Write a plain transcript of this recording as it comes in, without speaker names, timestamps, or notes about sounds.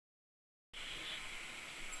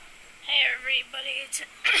everybody, it's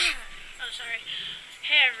oh sorry.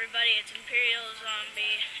 Hey everybody, it's Imperial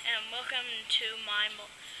Zombie, and welcome to my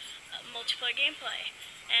multiplayer gameplay.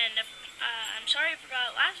 And I'm sorry I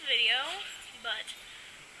forgot last video, but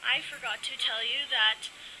I forgot to tell you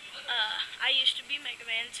that I used to be Mega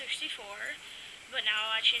Man 64, but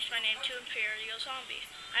now I changed my name to Imperial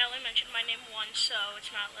Zombie. I only mentioned my name once, so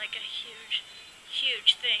it's not like a huge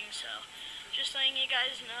thing. So just letting you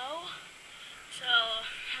guys know. So,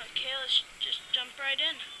 okay, let's just jump right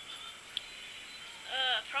in.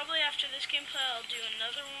 Probably after this gameplay I'll do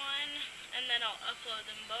another one, and then I'll upload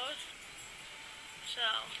them both.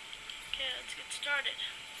 So, okay, let's get started.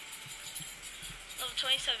 Level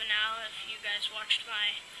 27 now, if you guys watched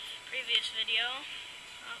my previous video.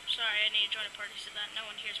 Oh, sorry, I need to join a party so that no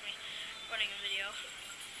one hears me recording a video.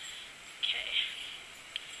 Okay.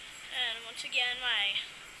 And once again, my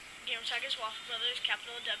gamertag is Waffle Brothers,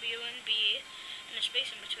 capital W and B, and a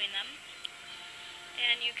space in between them.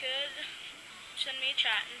 And you could send me a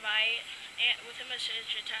chat invite with a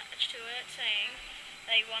message attached to it saying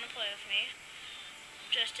that you want to play with me,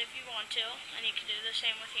 just if you want to, and you can do the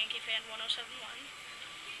same with Yankee Fan 1071.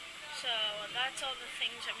 So that's all the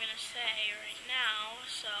things I'm going to say right now,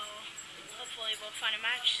 so hopefully we'll find a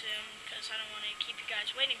match soon, because I don't want to keep you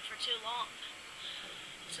guys waiting for too long.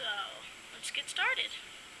 So, let's get started.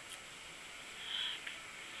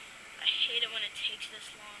 I hate it when it takes this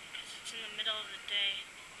long, because it's in the middle of the day.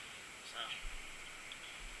 So,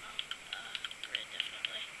 grid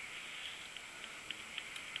definitely.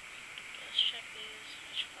 Let's check these.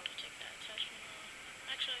 I should probably take that attachment off.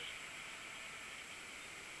 Actually,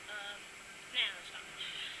 nah, that's not.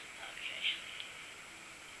 Okay.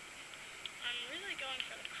 I'm really going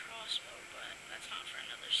for the crossbow, but that's not for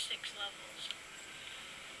another 6 levels.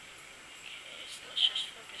 Okay, so let's just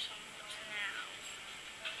focus on what's now.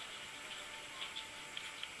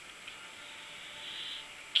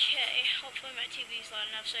 Okay, hopefully my TV's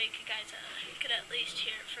loud enough so you guys could at least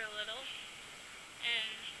hear it for a little.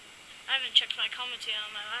 And I haven't checked my commentary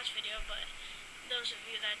on my last video, but those of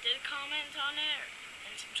you that did comment on it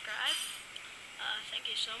and subscribe,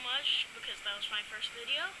 thank you so much, because that was my first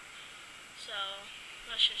video. So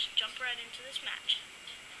let's just jump right into this match.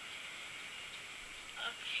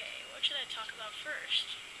 Okay, what should I talk about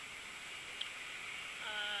first?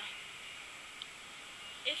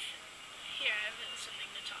 Here, I have something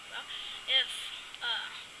to talk about. If,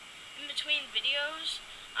 in between videos,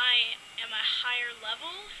 I am a higher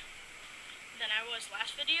level than I was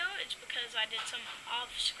last video, it's because I did some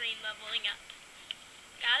off-screen leveling up.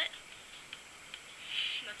 Got it?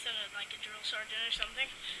 That sounded like a drill sergeant or something.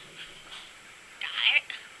 Got it?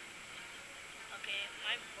 Okay,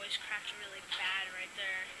 my voice cracked really bad right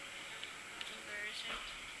there. It's embarrassing.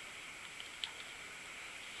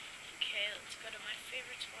 Okay, let's go to my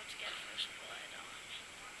favorite spot to get first blood on.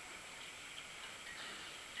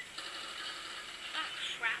 Ah,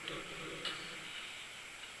 crap.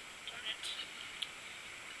 Darn it.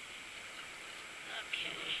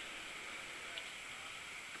 Okay.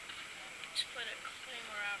 Let's put a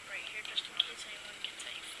claymore out right here just in case anyone gets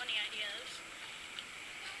any funny ideas.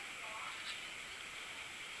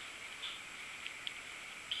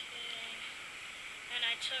 Okay. And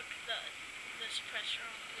I took the suppressor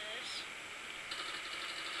off this.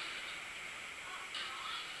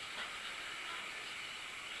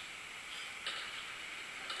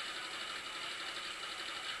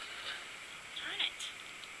 Darn it.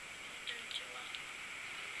 I'm doing too well.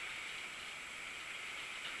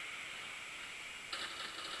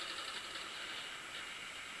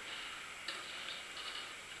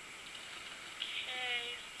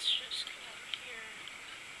 Okay, let's just come over here.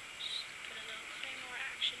 Just put a little claymore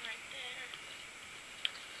action right there.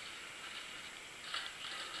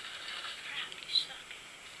 Crap, you suck.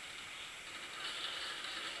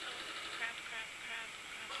 Oh, crap,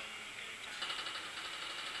 I'm gonna die.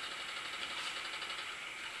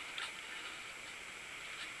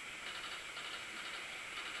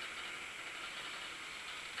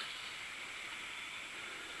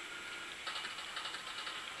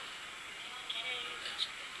 Okay, let's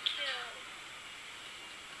get the kill.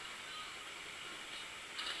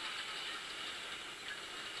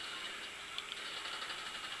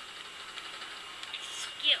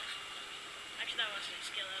 Skill. Actually, that wasn't a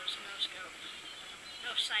skill, that was no scope.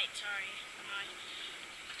 No sight, sorry.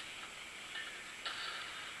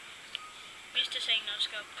 I'm used to saying no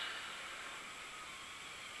scope.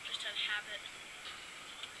 Just out of habit.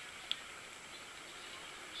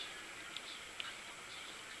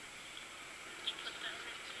 Let's put that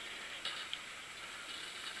right there.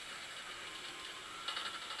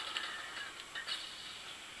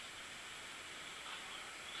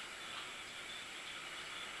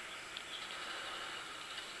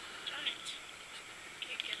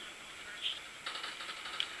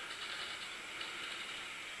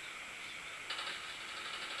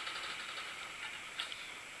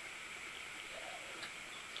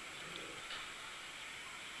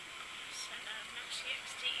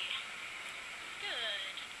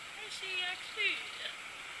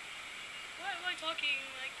 talking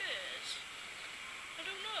like this? I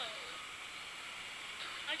don't know.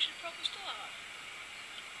 I should probably stop.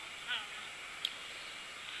 I don't know.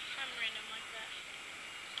 I'm random like that.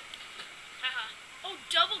 Haha. Oh,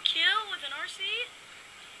 double kill with an RC?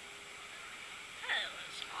 That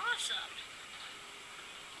was awesome.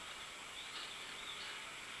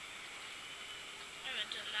 I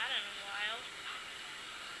haven't done that in a while.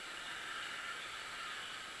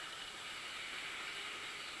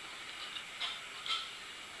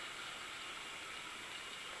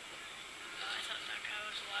 Oh, I thought that guy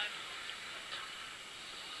was alive.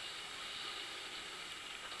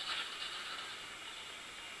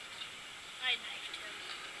 I knifed him.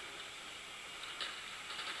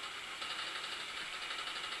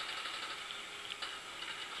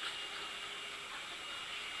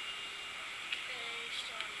 Okay,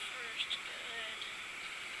 still on first. Good.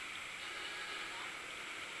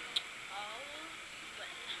 All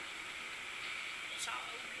well. It's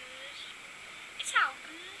all good. It's all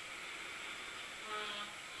good.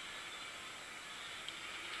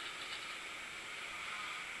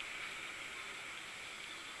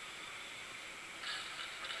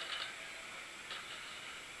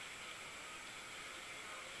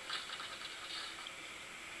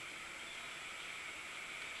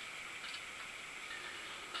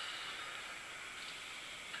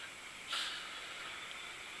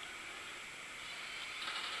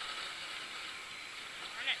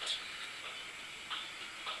 Darn it.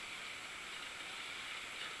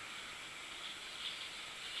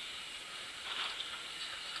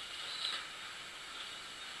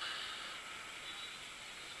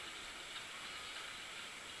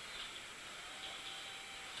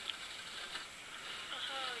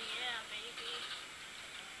 Oh yeah, baby.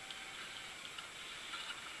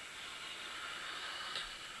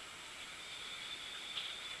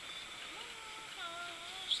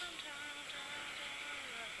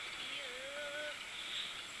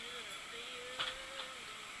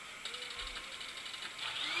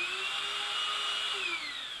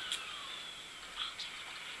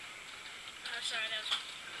 Sorry, that was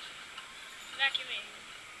vacuuming.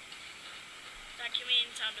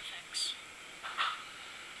 Vacuuming sound effects.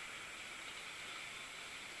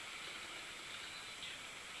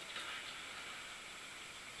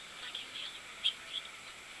 Vacuum the other rooms first.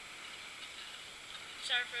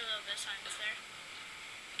 Sorry for a little bit of silence there.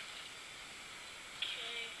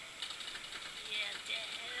 Okay. Yeah,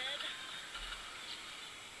 dead.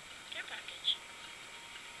 Care package.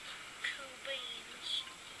 Cool beans.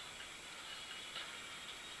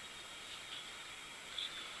 Let's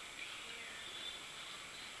go up here.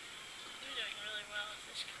 I'm doing really well with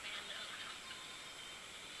this commando.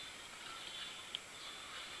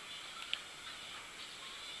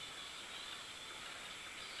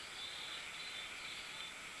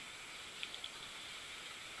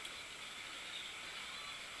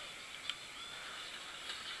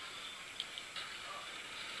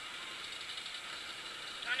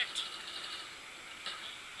 Darn it.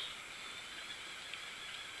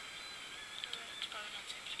 It's probably not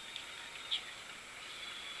safe to put care package here.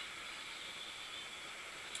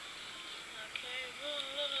 Okay. Whoa.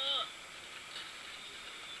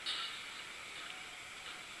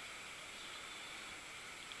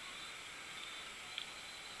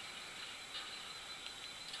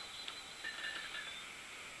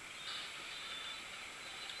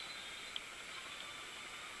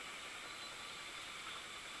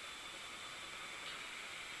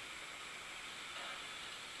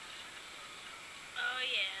 Oh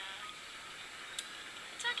yeah.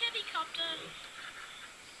 Attack helicopter.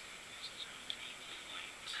 This is our main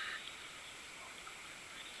point.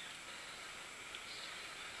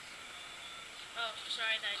 Oh,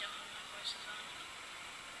 sorry that I don't have my voices on.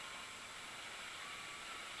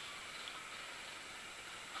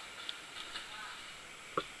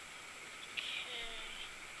 Okay.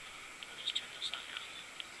 I'll just turn this on now.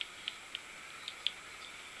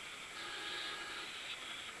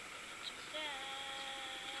 Do that.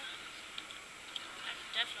 I'm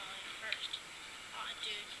definitely first. Aw,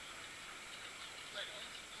 dude. Little.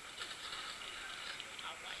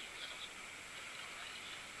 Alright, little.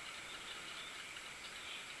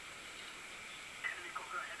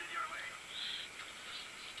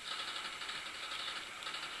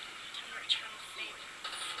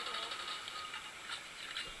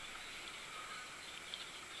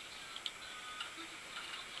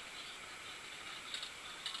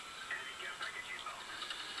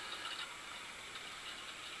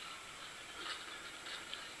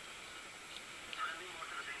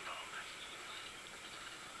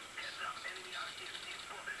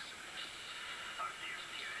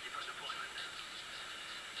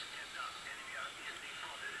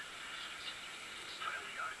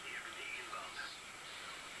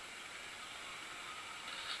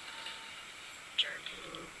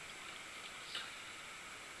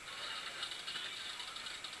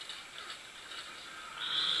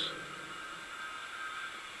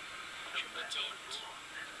 Let's see.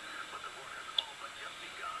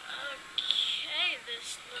 Okay,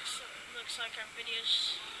 this looks like our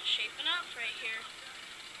video's shaping up right here.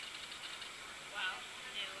 Wow,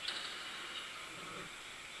 new.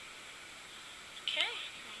 Okay,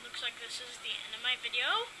 looks like this is the end of my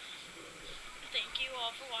video. Thank you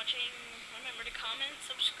all for watching. Remember to comment,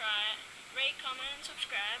 subscribe, rate, comment, and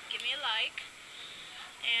subscribe. Give me a like.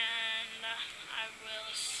 And I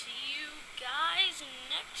will see you guys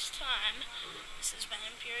next time. This has been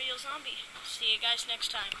Imperial Zombie. See you guys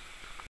next time.